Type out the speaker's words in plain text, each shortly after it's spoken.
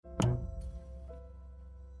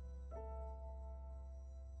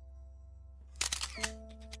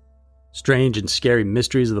Strange and Scary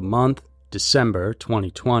Mysteries of the Month, December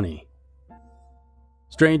 2020.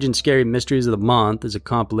 Strange and Scary Mysteries of the Month is a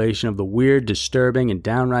compilation of the weird, disturbing, and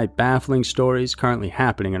downright baffling stories currently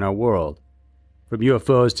happening in our world. From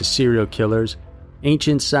UFOs to serial killers,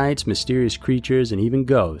 ancient sites, mysterious creatures, and even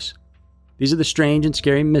ghosts. These are the strange and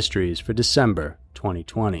scary mysteries for December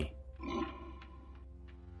 2020.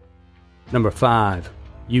 Number 5.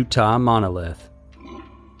 Utah Monolith.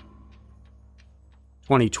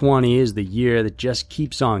 2020 is the year that just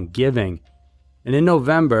keeps on giving, and in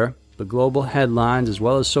November, the global headlines as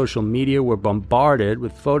well as social media were bombarded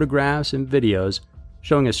with photographs and videos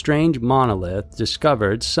showing a strange monolith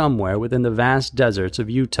discovered somewhere within the vast deserts of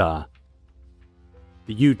Utah.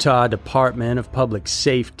 The Utah Department of Public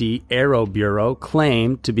Safety Aero Bureau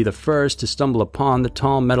claimed to be the first to stumble upon the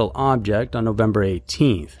tall metal object on November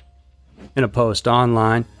 18th. In a post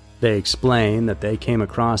online, they explained that they came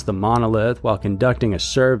across the monolith while conducting a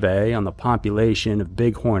survey on the population of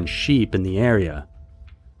bighorn sheep in the area.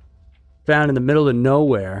 Found in the middle of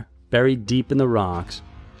nowhere, buried deep in the rocks,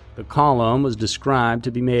 the column was described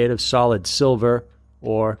to be made of solid silver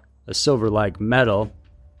or a silver-like metal,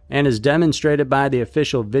 and is demonstrated by the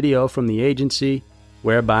official video from the agency,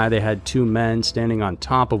 whereby they had two men standing on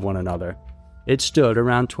top of one another. It stood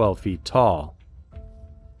around 12 feet tall.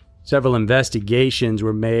 Several investigations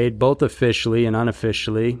were made, both officially and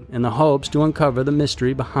unofficially, in the hopes to uncover the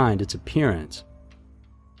mystery behind its appearance.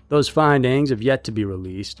 Those findings have yet to be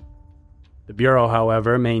released. The Bureau,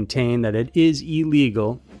 however, maintained that it is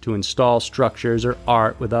illegal to install structures or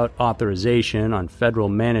art without authorization on federal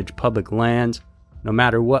managed public lands, no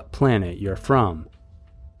matter what planet you're from.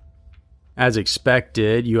 As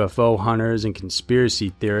expected, UFO hunters and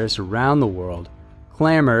conspiracy theorists around the world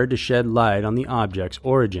clamored to shed light on the object's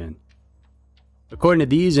origin. According to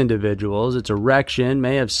these individuals, its erection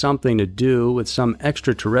may have something to do with some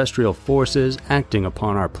extraterrestrial forces acting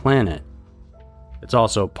upon our planet. It's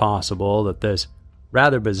also possible that this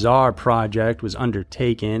rather bizarre project was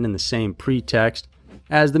undertaken in the same pretext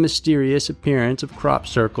as the mysterious appearance of crop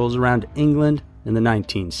circles around England in the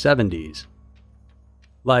 1970s.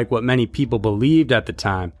 Like what many people believed at the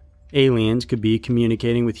time, aliens could be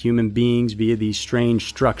communicating with human beings via these strange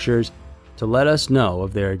structures to let us know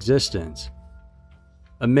of their existence.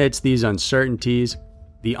 Amidst these uncertainties,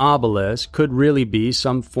 the obelisk could really be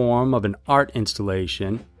some form of an art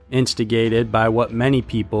installation instigated by what many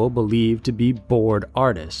people believe to be bored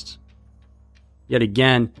artists. Yet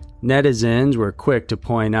again, netizens were quick to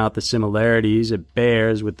point out the similarities it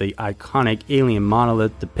bears with the iconic alien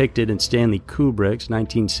monolith depicted in Stanley Kubrick's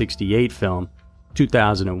 1968 film,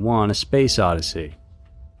 2001: A Space Odyssey.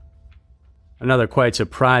 Another quite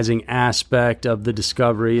surprising aspect of the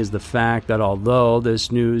discovery is the fact that although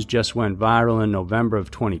this news just went viral in November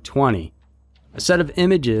of 2020, a set of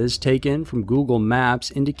images taken from Google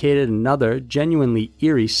Maps indicated another genuinely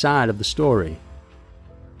eerie side of the story.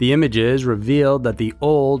 The images revealed that the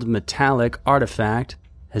old metallic artifact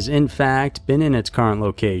has in fact been in its current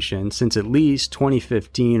location since at least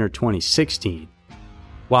 2015 or 2016.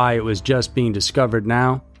 Why it was just being discovered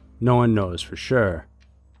now, no one knows for sure.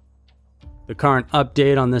 The current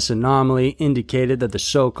update on this anomaly indicated that the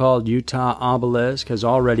so-called Utah obelisk has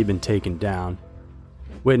already been taken down.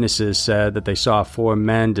 Witnesses said that they saw 4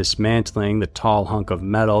 men dismantling the tall hunk of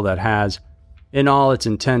metal that has, in all its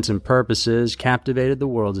intents and purposes, captivated the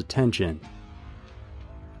world's attention.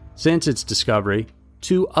 Since its discovery,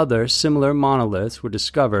 2 other similar monoliths were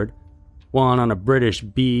discovered, one on a British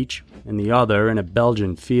beach and the other in a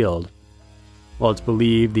Belgian field. While it's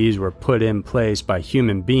believed these were put in place by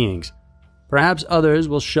human beings, perhaps others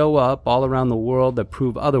will show up all around the world that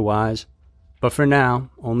prove otherwise, but for now,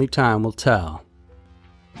 only time will tell.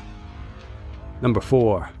 Number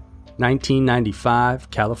 4. 1995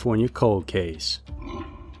 California Cold Case.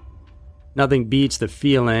 Nothing beats the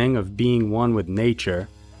feeling of being one with nature,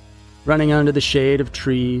 running under the shade of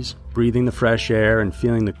trees, breathing the fresh air, and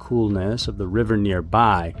feeling the coolness of the river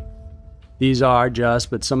nearby. These are just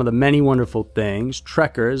but some of the many wonderful things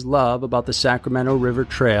trekkers love about the Sacramento River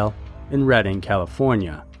Trail in Redding,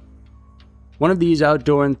 California. One of these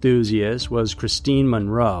outdoor enthusiasts was Christine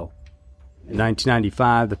Monroe. In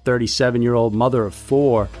 1995, the 37-year-old mother of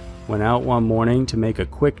 4 went out one morning to make a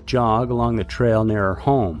quick jog along the trail near her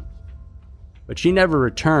home. But she never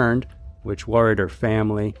returned, which worried her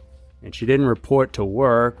family, and she didn't report to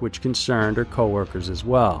work, which concerned her coworkers as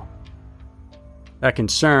well. That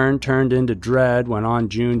concern turned into dread when on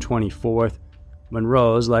June 24th,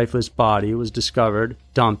 Monroe's lifeless body was discovered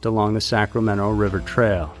dumped along the Sacramento River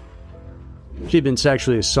Trail. She'd been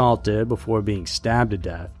sexually assaulted before being stabbed to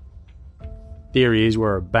death. Theories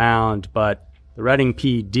were abound, but the The Reading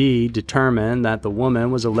PD determined that the woman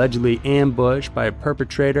was allegedly ambushed by a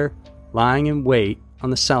perpetrator lying in wait on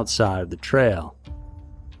the south side of the trail.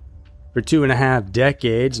 For 2.5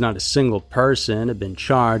 decades, not a single person had been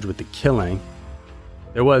charged with the killing.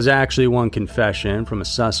 There was actually one confession from a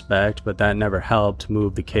suspect, but that never helped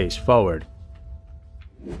move the case forward.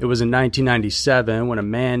 It was in 1997 when a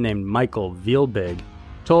man named Michael Vielbig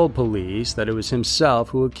told police that it was himself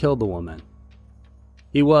who had killed the woman.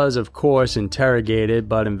 He was, of course, interrogated,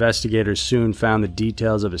 but investigators soon found the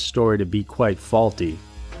details of his story to be quite faulty.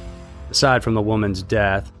 Aside from the woman's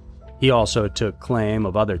death, he also took claim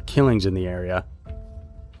of other killings in the area.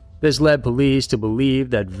 This led police to believe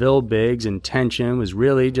that Vielbig's intention was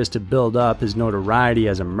really just to build up his notoriety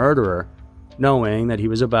as a murderer, knowing that he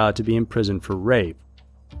was about to be imprisoned for rape,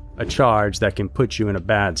 a charge that can put you in a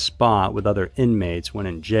bad spot with other inmates when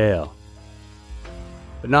in jail.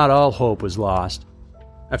 But not all hope was lost.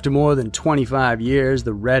 After more than 25 years,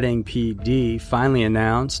 the Reading PD finally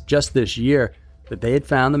announced just this year that they had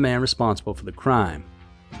found the man responsible for the crime.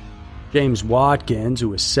 James Watkins, who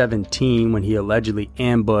was 17 when he allegedly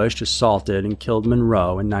ambushed, assaulted, and killed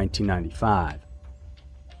Monroe in 1995.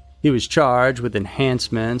 He was charged with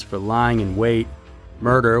enhancements for lying in wait,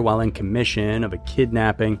 murder while in commission of a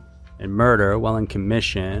kidnapping, and murder while in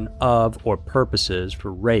commission of or purposes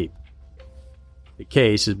for rape. The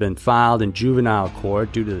case has been filed in juvenile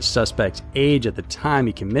court due to the suspect's age at the time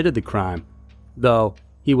he committed the crime, though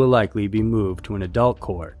he will likely be moved to an adult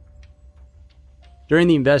court. During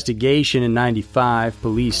the investigation in '95,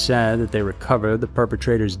 police said that they recovered the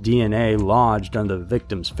perpetrator's DNA lodged under the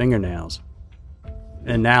victim's fingernails.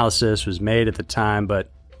 An analysis was made at the time,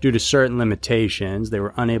 but due to certain limitations, they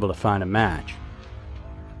were unable to find a match.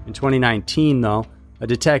 In 2019, though, a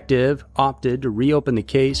detective opted to reopen the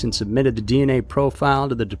case and submitted the DNA profile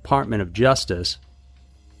to the Department of Justice.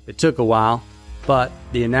 It took a while, but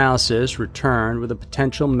the analysis returned with a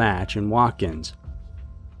potential match in Watkins.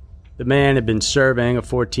 The man had been serving a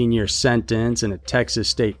 14-year sentence in a Texas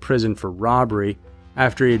state prison for robbery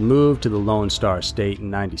after he had moved to the Lone Star State in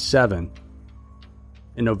 '97.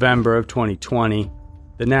 In November of 2020,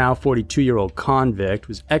 the now 42-year-old convict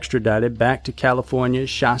was extradited back to California's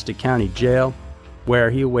Shasta County Jail,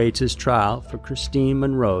 where he awaits his trial for Christine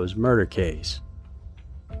Monroe's murder case.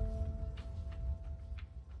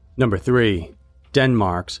 Number 3.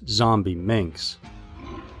 Denmark's zombie minks.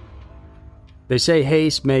 They say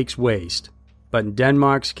haste makes waste, but in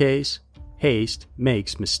Denmark's case, haste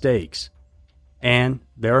makes mistakes. And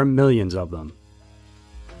there are millions of them.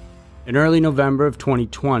 In early November of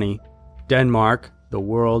 2020, Denmark, the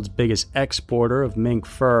world's biggest exporter of mink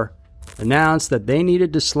fur, announced that they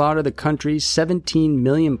needed to slaughter the country's 17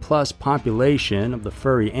 million plus population of the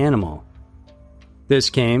furry animal. This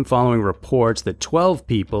came following reports that 12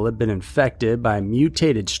 people had been infected by a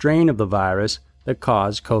mutated strain of the virus that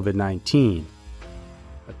caused COVID-19.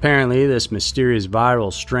 Apparently, this mysterious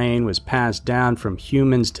viral strain was passed down from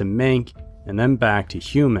humans to mink and then back to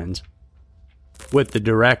humans. With the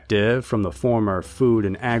directive from the former Food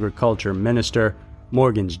and Agriculture Minister,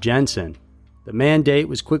 Mogens Jensen, the mandate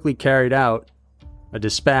was quickly carried out, a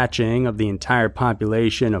dispatching of the entire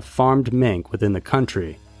population of farmed mink within the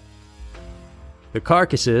country. The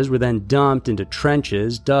carcasses were then dumped into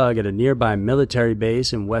trenches dug at a nearby military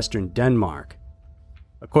base in western Denmark.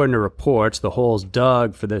 According to reports, the holes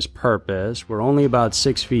dug for this purpose were only about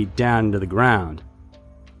 6 feet down into the ground.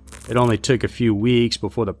 It only took a few weeks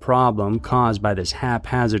before the problem caused by this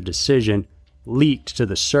haphazard decision leaked to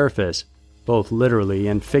the surface, both literally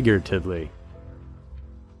and figuratively.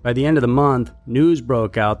 By the end of the month, news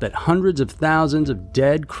broke out that hundreds of thousands of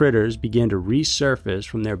dead critters began to resurface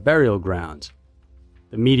from their burial grounds.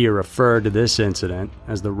 The media referred to this incident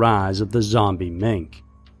as the rise of the zombie mink.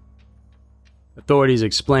 Authorities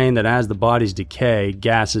explained that as the bodies decay,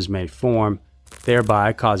 gases may form,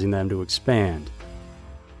 thereby causing them to expand.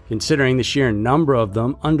 Considering the sheer number of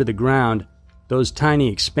them under the ground, those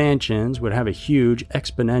tiny expansions would have a huge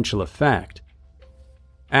exponential effect.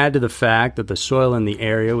 Add to the fact that the soil in the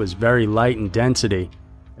area was very light in density,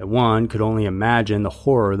 and one could only imagine the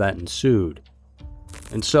horror that ensued.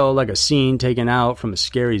 And so, like a scene taken out from a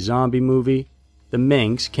scary zombie movie, the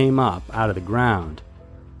minks came up out of the ground.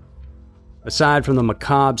 Aside from the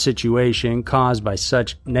macabre situation caused by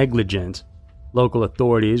such negligence, local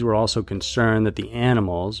authorities were also concerned that the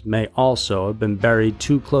animals may also have been buried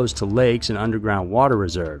too close to lakes and underground water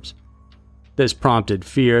reserves. This prompted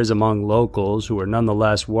fears among locals who were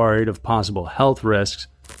nonetheless worried of possible health risks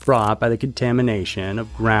brought by the contamination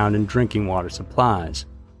of ground and drinking water supplies.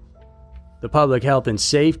 The Public Health and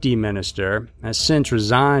Safety Minister has since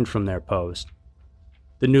resigned from their post.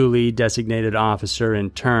 The newly designated officer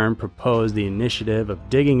in turn proposed the initiative of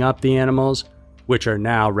digging up the animals, which are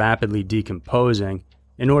now rapidly decomposing,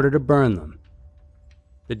 in order to burn them.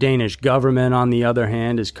 The Danish government, on the other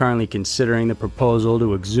hand, is currently considering the proposal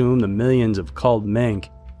to exhume the millions of culled mink.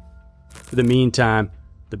 For the meantime,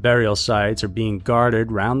 the burial sites are being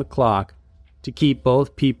guarded round the clock to keep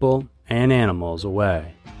both people and animals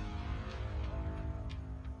away.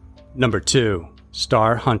 Number 2.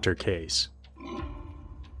 Star Hunter Case.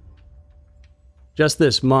 Just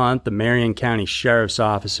this month, the Marion County Sheriff's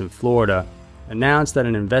Office in Florida announced that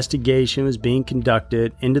an investigation was being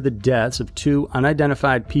conducted into the deaths of 2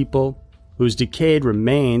 unidentified people whose decayed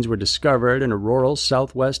remains were discovered in a rural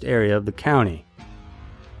southwest area of the county.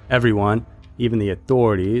 Everyone, even the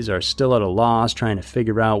authorities, are still at a loss trying to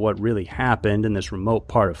figure out what really happened in this remote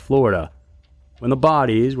part of Florida when the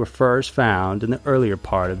bodies were first found in the earlier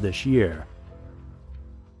part of this year.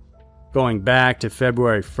 Going back to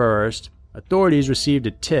February 1st, authorities received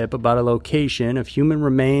a tip about a location of human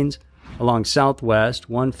remains along Southwest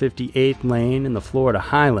 158th Lane in the Florida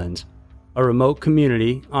Highlands, a remote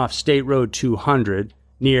community off State Road 200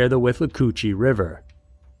 near the Withlacoochee River.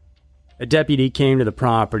 A deputy came to the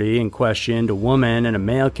property and questioned a woman and a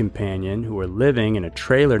male companion who were living in a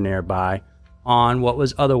trailer nearby on what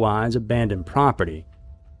was otherwise abandoned property.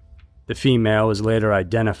 The female was later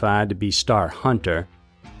identified to be Star Hunter.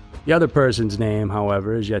 The other person's name,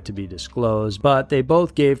 however, is yet to be disclosed, but they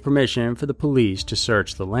both gave permission for the police to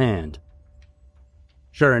search the land.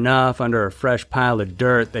 Sure enough, under a fresh pile of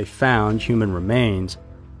dirt, they found human remains.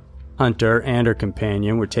 Hunter and her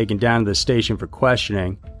companion were taken down to the station for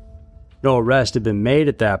questioning. No arrest had been made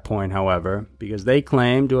at that point, however, because they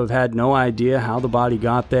claimed to have had no idea how the body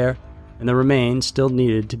got there, and the remains still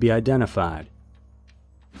needed to be identified.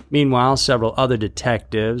 Meanwhile, several other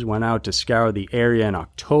detectives went out to scour the area in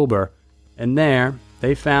October, and there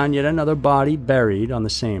they found yet another body buried on the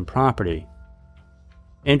same property.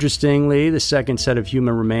 Interestingly, the second set of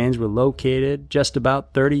human remains were located just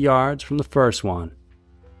about 30 yards from the first one.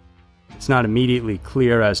 It's not immediately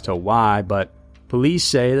clear as to why, but police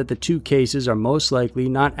say that the 2 cases are most likely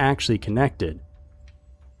not actually connected.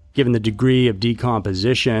 Given the degree of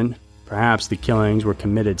decomposition, perhaps the killings were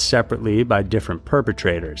committed separately by different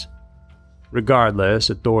perpetrators. Regardless,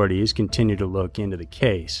 authorities continue to look into the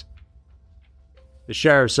case. The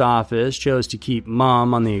sheriff's office chose to keep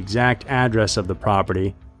mum on the exact address of the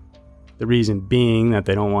property, the reason being that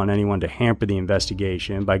they don't want anyone to hamper the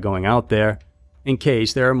investigation by going out there in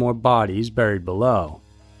case there are more bodies buried below.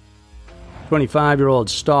 25-year-old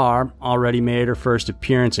Star already made her first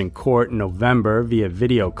appearance in court in November via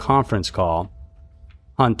video conference call.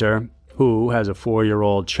 Hunter, who has a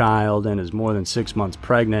 4-year-old child and is more than 6 months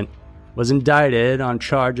pregnant, was indicted on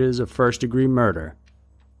charges of first-degree murder.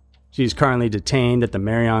 She is currently detained at the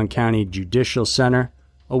Marion County Judicial Center,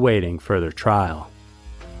 awaiting further trial.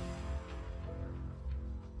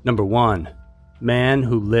 Number 1. Man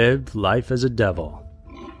who lived life as a devil.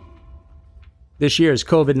 This year's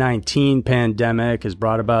COVID-19 pandemic has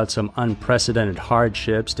brought about some unprecedented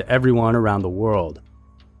hardships to everyone around the world.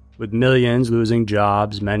 With millions losing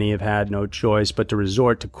jobs, many have had no choice but to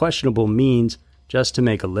resort to questionable means just to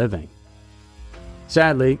make a living.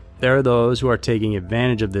 Sadly, there are those who are taking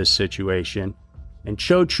advantage of this situation, and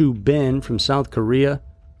Cho Chu Bin from South Korea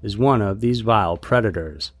is one of these vile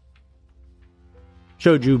predators.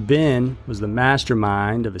 Cho Chu Bin was the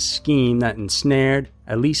mastermind of a scheme that ensnared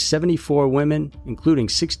at least 74 women, including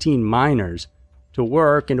 16 minors, to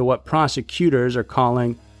work into what prosecutors are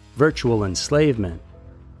calling virtual enslavement.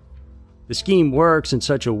 The scheme works in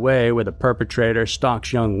such a way where the perpetrator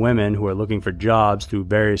stalks young women who are looking for jobs through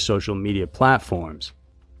various social media platforms.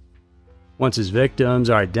 Once his victims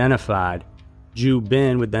are identified, Ju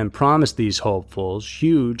Bin would then promise these hopefuls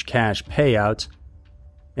huge cash payouts.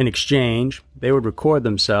 In exchange, they would record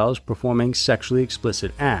themselves performing sexually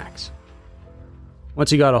explicit acts. Once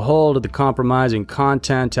he got a hold of the compromising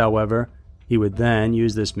content, however, he would then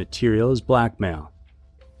use this material as blackmail.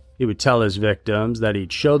 He would tell his victims that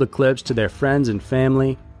he'd show the clips to their friends and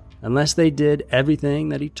family unless they did everything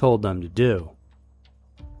that he told them to do.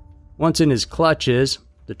 Once in his clutches,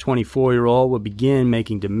 the 24-year-old would begin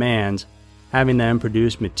making demands, having them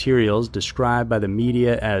produce materials described by the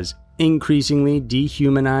media as increasingly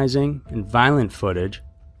dehumanizing and violent footage,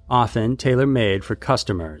 often tailor-made for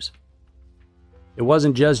customers. It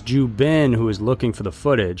wasn't just Ju Bin who was looking for the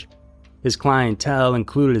footage. His clientele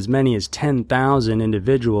included as many as 10,000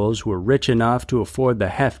 individuals who were rich enough to afford the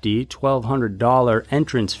hefty $1,200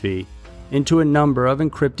 entrance fee into a number of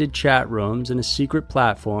encrypted chat rooms in a secret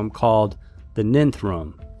platform called the Ninth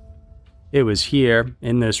Room. It was here,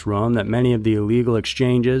 in this room, that many of the illegal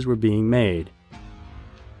exchanges were being made.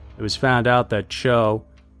 It was found out that Cho,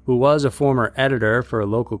 who was a former editor for a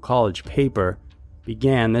local college paper,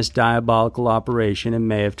 began this diabolical operation in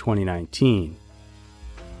May of 2019.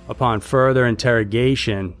 Upon further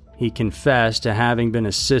interrogation, he confessed to having been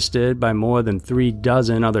assisted by more than 36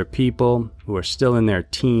 other people who were still in their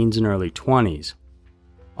teens and early 20s.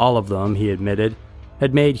 All of them, he admitted,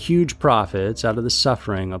 had made huge profits out of the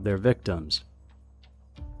suffering of their victims.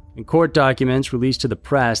 In court documents released to the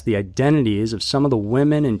press, the identities of some of the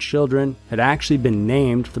women and children had actually been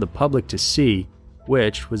named for the public to see,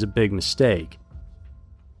 which was a big mistake.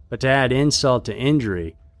 But to add insult to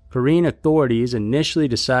injury, Korean authorities initially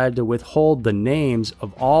decided to withhold the names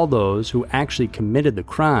of all those who actually committed the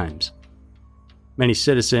crimes. Many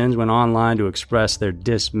citizens went online to express their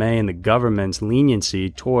dismay in the government's leniency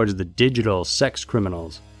towards the digital sex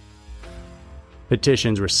criminals.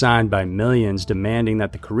 Petitions were signed by millions demanding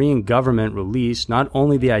that the Korean government release not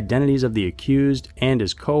only the identities of the accused and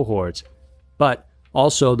his cohorts, but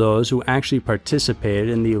also those who actually participated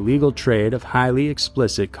in the illegal trade of highly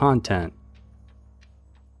explicit content.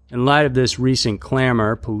 In light of this recent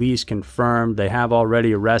clamor, police confirmed they have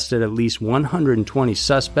already arrested at least 120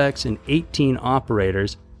 suspects and 18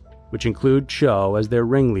 operators, which include Cho as their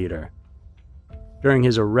ringleader. During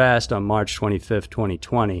his arrest on March 25,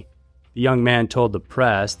 2020, the young man told the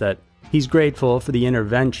press that he's grateful for the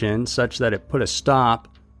intervention such that it put a stop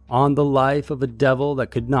on the life of a devil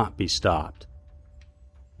that could not be stopped.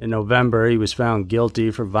 In November, he was found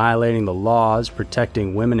guilty for violating the laws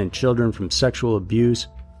protecting women and children from sexual abuse,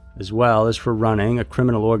 as well as for running a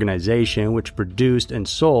criminal organization which produced and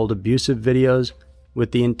sold abusive videos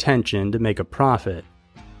with the intention to make a profit.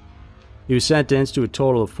 He was sentenced to a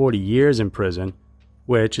total of 40 years in prison,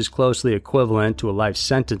 which is closely equivalent to a life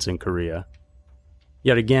sentence in Korea.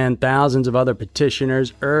 Yet again, thousands of other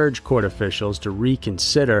petitioners urged court officials to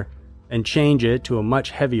reconsider and change it to a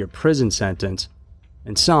much heavier prison sentence,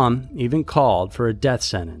 and some even called for a death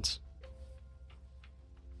sentence.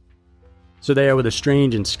 So there were the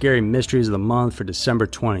strange and scary mysteries of the month for December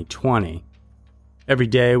 2020. Every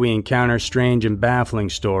day we encounter strange and baffling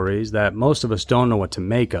stories that most of us don't know what to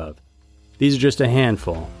make of. These are just a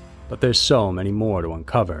handful, but there's so many more to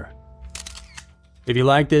uncover. If you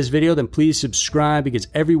like this video, then please subscribe because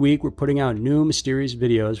every week we're putting out new mysterious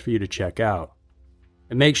videos for you to check out.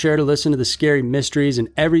 And make sure to listen to the Scary Mysteries in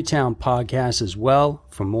Everytown podcast as well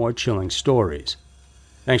for more chilling stories.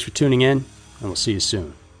 Thanks for tuning in, and we'll see you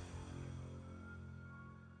soon.